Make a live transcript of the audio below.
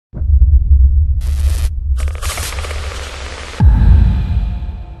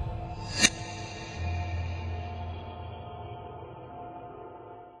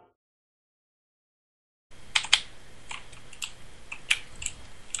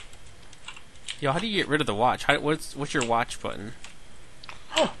Yo, how do you get rid of the watch? What's your watch button?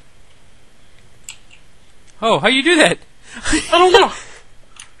 Oh, how you do that? I don't know.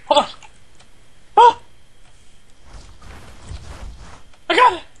 Hold on. Oh! I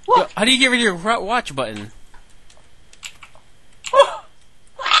got it. Look. Yo, how do you get rid of your watch button? Oh.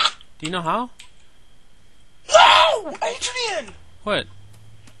 Do you know how? No, Adrian. What?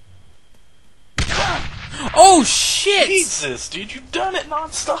 Oh shit! Jesus, dude, you've done it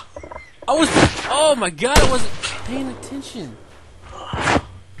nonstop. Oh my god, I wasn't paying attention.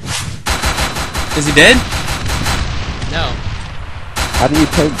 Is he dead? No. How do you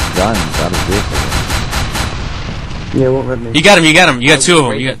take guns out of vehicles? Yeah, it won't let me. You got him, you got him. You got two of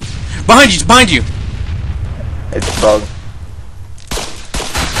them. You got... Behind you! It's bugged.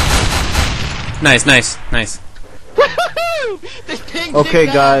 Nice. Woohoo! This pig Okay,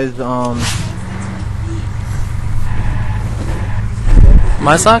 did guys,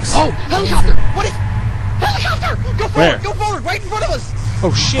 My socks? Oh, helicopter! What is... Helicopter! Go forward! Where? Go forward! Right in front of us!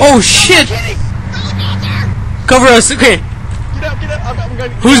 Oh shit! Oh shit! Kidding! Helicopter! Cover us, okay. Get up, get up! I'm gonna...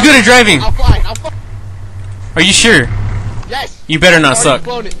 Who's good at driving? I'll fly! Are you sure? Yes! You better not I've suck.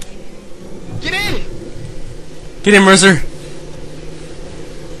 already flown it. Get in! Get in, Mercer.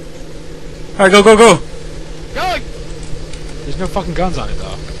 Alright, go. Going! There's no fucking guns on it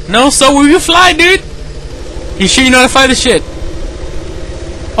though. No, so will you fly, dude? You sure you know how to fly this shit?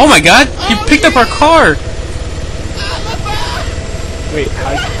 Oh my god, he picked up our car. Wait,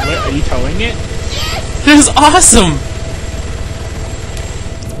 what, are you towing it? This is awesome.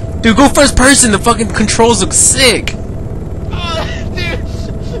 Dude, go first person. The fucking controls look sick. Dude!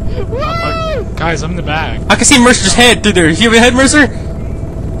 Woo! Guys, I'm in the back. I can see Mercer's head through there. You have a head, Mercer?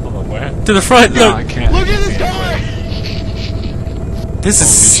 Oh, where? To the front. No, Look. I can't. Look at this car! This is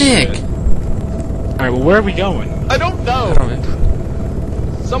Holy sick. shit. Alright, well, where are we going? I don't know.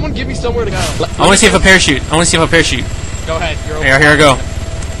 Someone give me somewhere to go. I want to see if a parachute. Go ahead. You're over. Here I go.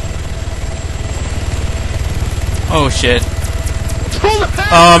 Oh shit. Pull the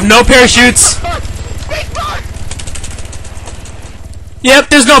pad! No parachutes. Big mark! Yep,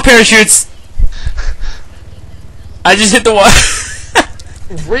 there's no parachutes. I just hit the wall.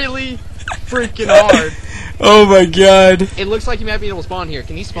 Really freaking hard. Oh my god. It looks like you might be able to spawn here.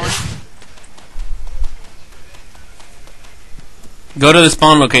 Can you spawn? Go to the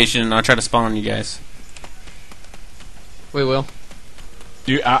spawn location and I'll try to spawn on you guys. We will.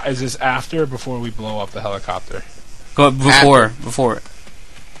 Is this after or before we blow up the helicopter? Go before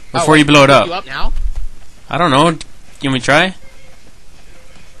you blow it You up. up now? I don't know. Can we try?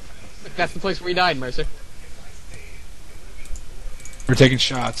 Look, that's the place where you died, Mercer. We're taking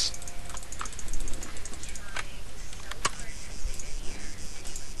shots.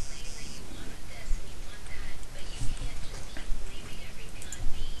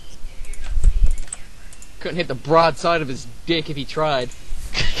 Couldn't hit the broadside of his dick if he tried.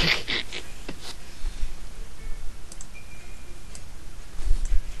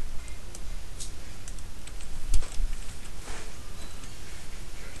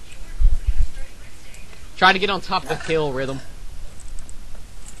 Try to get on top of the hill, Rythmn.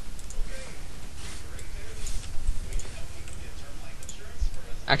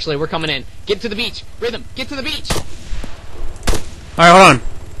 Actually, we're coming in. Get to the beach! Rythmn, get to the beach! Alright, hold on.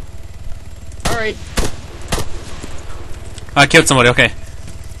 Alright. I killed somebody, okay.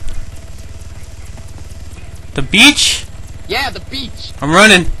 The beach? Yeah, the beach! I'm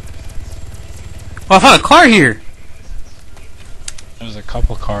running. Oh, I found a car here. There's a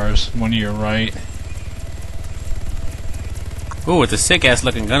couple cars. One to your right. Ooh, it's a sick ass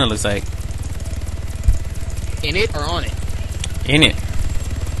looking gun it looks like. In it or on it? In it.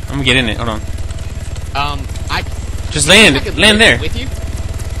 I'm gonna get in it, hold on. I... Just Do you think land I could land lift there. it with you?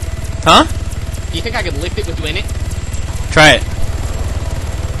 Huh? Do you think I could lift it with you in it? Try it.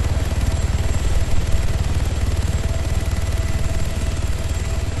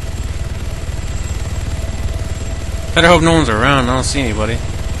 Better hope no one's around. I don't see anybody.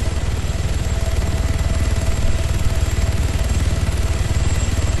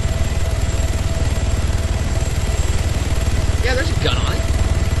 Yeah, there's a gun on it.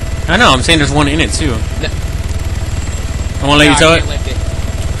 I know. I'm saying there's one in it too. No. I won't let you tow I it. can't lift it.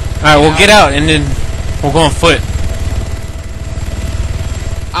 All right, we'll get out and then we'll go on foot.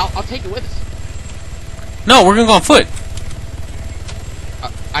 I'll take it with us. No, we're gonna go on foot.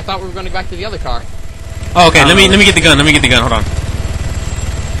 I thought we were going to go back to the other car. Oh, okay. Let me get the gun. Let me get the gun. Hold on.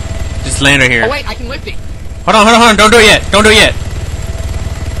 Just land right here. Oh wait, I can lift it. Hold on. Don't do it yet. Don't do it yet.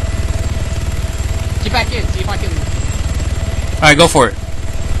 Get back in. See if I can. All right, go for it.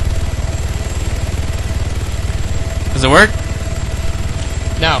 Does it work?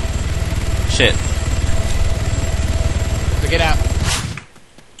 No. Shit. shit. So get out.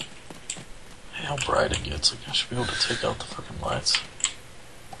 Hey, how bright it gets. Like, I should be able to take out the fucking lights.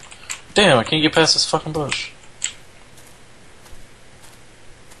 Damn, I can't get past this fucking bush.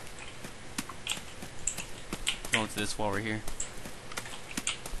 Going to this while we're here.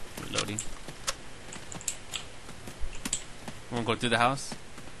 Reloading. Wanna go through the house?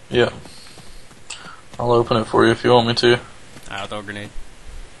 Yeah. I'll open it for you if you want me to. I'll throw a grenade.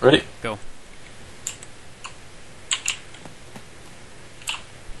 Ready? Go.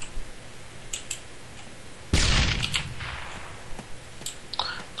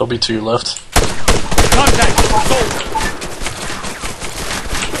 There'll be 2 left. Contact! Sold!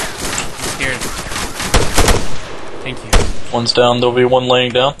 I'm scared. Thank you. One's down, there'll be 1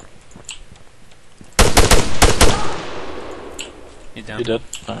 laying down. He's down. You did?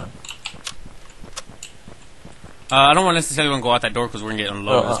 Alright. I don't necessarily want to go out that door because we're gonna get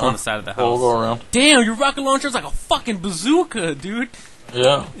unloaded. Let's go on the side of the house. We'll go around. Damn, your rocket launcher's like a fucking bazooka, dude.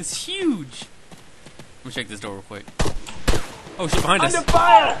 Yeah. It's huge. Let me check this door real quick. Oh shit, behind us. Under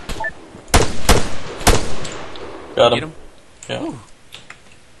fire! Got Get him. him? Yeah. Ooh.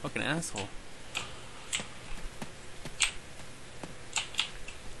 Fucking asshole.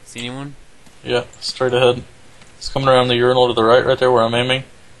 See anyone? Yeah, straight ahead. He's coming around the urinal to the right there where I'm aiming.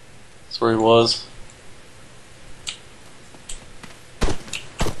 That's where he was.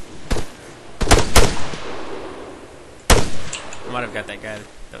 I might have got that guy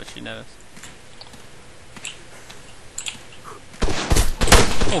that was shooting at us.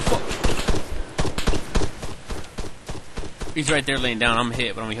 Oh fuck. He's right there laying down. I'm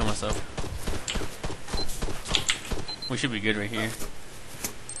hit, but I'm gonna heal myself. We should be good right here.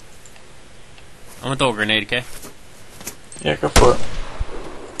 I'm gonna throw a grenade, okay? Yeah, go for it.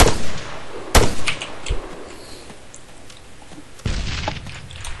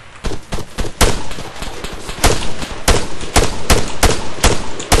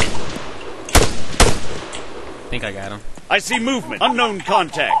 I think I got him. I see movement. Unknown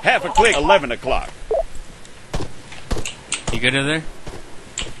contact. Half a click. 11 o'clock. You good over there?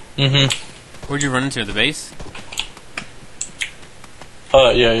 Mm-hmm. Where'd you run into? The base?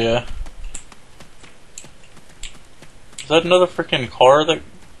 Yeah. Is that another freaking car that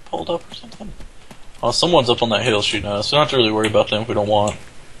pulled up or something? Oh, someone's up on that hill shooting at us. We don't have to really worry about them if we don't want.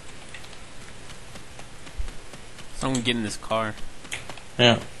 Someone get in this car.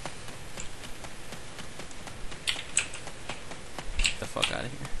 Yeah. Get the fuck out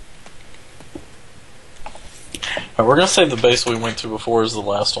of here. Alright, we're gonna say the base we went to before is the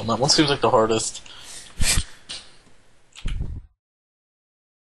last one. That one seems like the hardest.